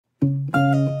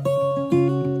And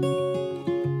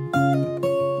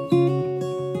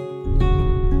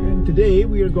today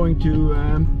we are going to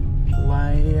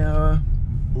Playa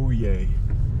Buye,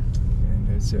 and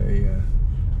it's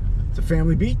a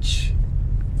family beach,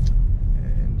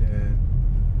 and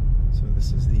so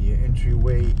this is the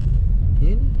entryway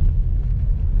in.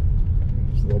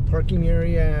 There's a little parking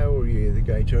area where the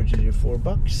guy charges you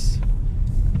 $4,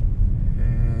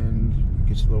 and it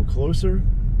gets a little closer,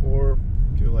 or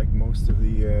if you like most of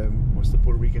the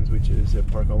Puerto Ricans, which is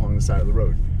park along the side of the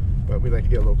road. But we like to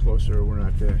get a little closer. We're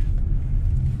not we're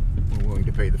willing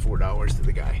to pay the $4 to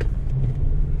the guy.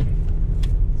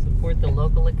 Support the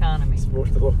local economy.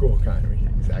 Support the local economy,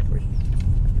 exactly.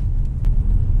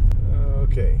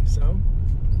 Okay, so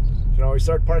you can always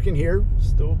start parking here.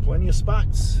 Still plenty of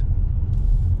spots.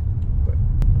 But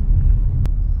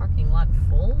parking lot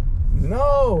full?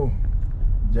 No,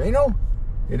 Jano,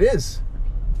 it is.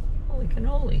 Holy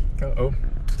cannoli. Uh-oh.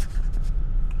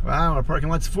 Wow, our parking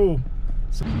lot's full.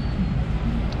 So,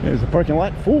 there's the parking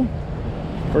lot full.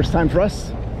 First time for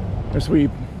us. Guess we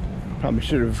probably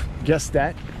should have guessed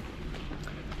that.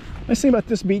 Nice thing about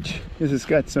this beach is it's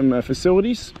got some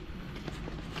facilities,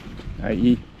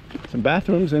 i.e. some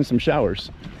bathrooms and some showers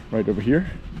right over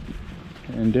here.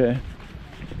 And as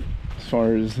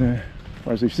far as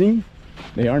we've seen,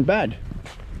 they aren't bad.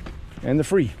 And they're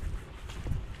free.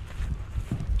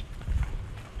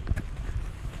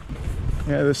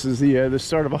 Yeah, this is the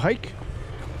start of a hike.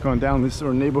 Going down this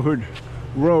sort of neighborhood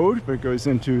road, but it goes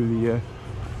into the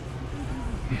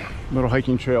little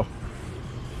hiking trail.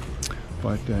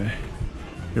 But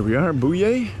here we are,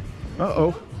 Buye.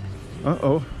 Uh-oh.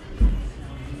 Uh-oh.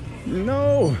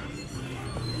 No!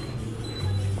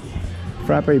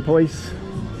 Frappe place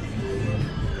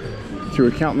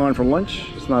to counting on for lunch.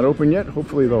 It's not open yet.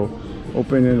 Hopefully they'll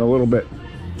open in a little bit.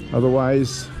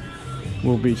 Otherwise,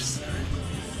 we'll be...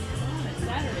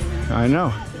 I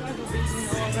know.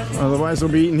 Otherwise,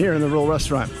 we'll be eating here in the real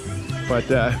restaurant. But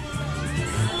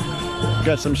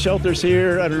got some shelters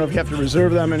here. I don't know if you have to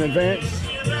reserve them in advance.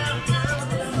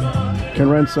 Can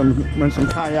rent some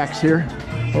kayaks here,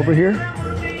 over here,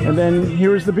 and then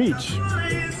here's the beach.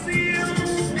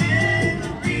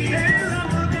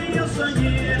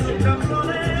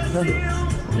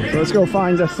 So let's go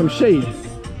find us some shade.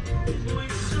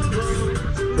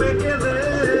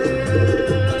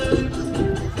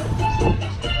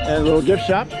 And a little gift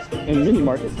shop and mini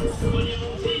market.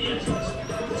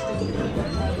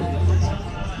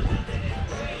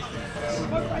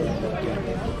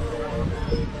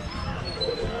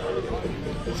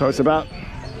 So it's about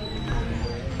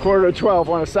 11:45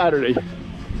 on a Saturday,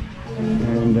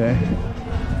 and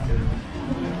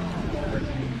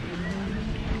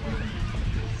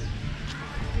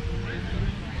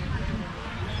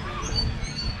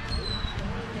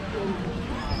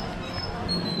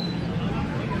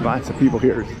lots of people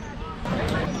here.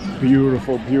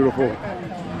 Beautiful, beautiful,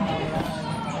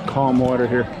 calm water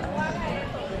here.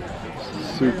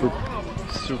 Super,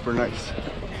 super nice.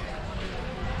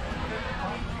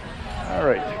 All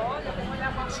right,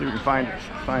 let's see if we can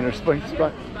find our spot.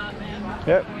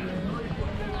 Yep.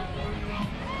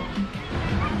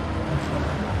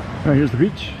 Oh, here's the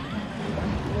beach.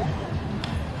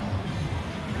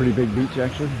 Pretty big beach,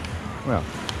 actually. Well,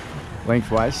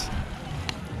 lengthwise.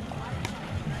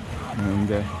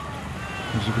 And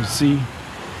as you can see,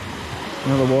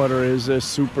 the water is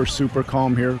super, super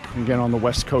calm here. Again, on the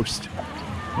west coast,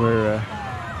 where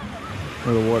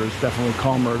the water is definitely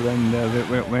calmer than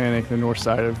the Atlantic, the north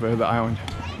side of the island.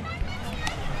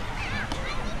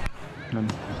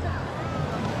 And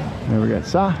there we got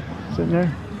Sa sitting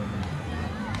there.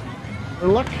 Good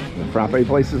luck. The frappe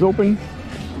place is open.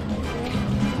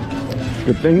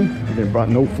 Good thing they brought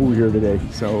no food here today,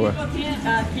 so.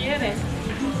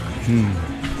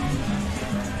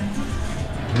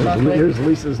 Here's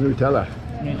Lisa's Nutella.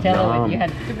 Nutella. You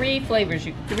had three flavors,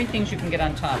 three things you can get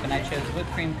on top, and I chose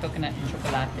whipped cream, coconut, and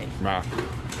chocolate. Wow.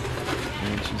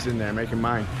 And she's in there making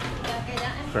mine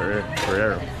for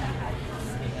Arrow.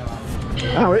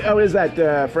 How is that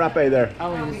frappe there?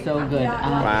 Oh, it is so good.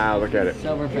 Wow, look at it.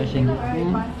 So refreshing.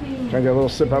 Can I get a little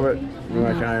sip of it?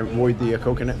 Can I avoid the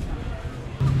coconut?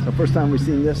 So first time we've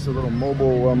seen this, a little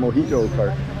mobile mojito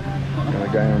cart. Got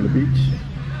a guy on the beach.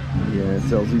 He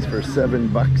sells these for $7.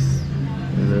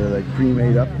 And they're like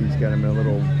pre-made up. He's got them in a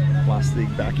little plastic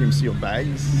vacuum sealed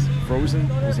bags, frozen.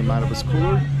 Pulls them out of his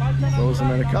cooler, throws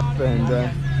them in a cup, and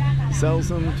sells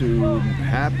them to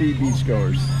happy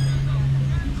beachgoers.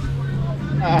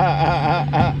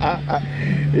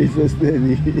 He's just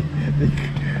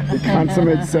The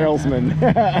consummate salesman.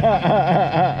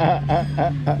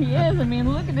 He is. I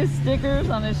mean, look at his stickers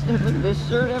on his, look at his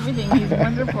shirt, everything. He's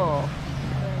wonderful.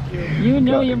 You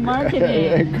know your marketing.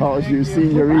 It calls you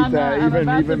señorita, I'm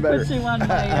about even to better. put you on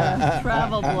my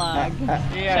travel blog.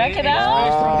 Yeah, Check it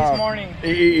out. This morning.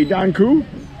 Dan Ku?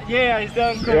 Yeah, it's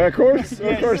done. Yeah, of course,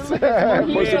 of course.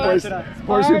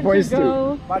 Por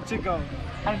supuesto. About to go.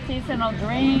 Artisanal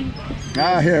drink.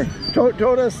 Here.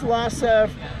 Todas las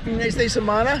fines de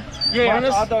semana? Yeah,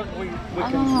 Semanas? other weekend.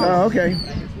 Oh, okay.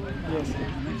 Yes.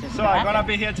 So I'm gonna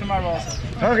be here tomorrow also.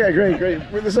 Okay, great.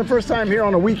 This is the first time here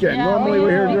on a weekend. Normally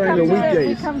we're here during the We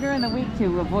weekdays. come during the week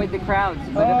to avoid the crowds.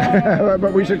 But,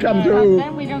 But we should come but to...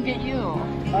 then we don't get you.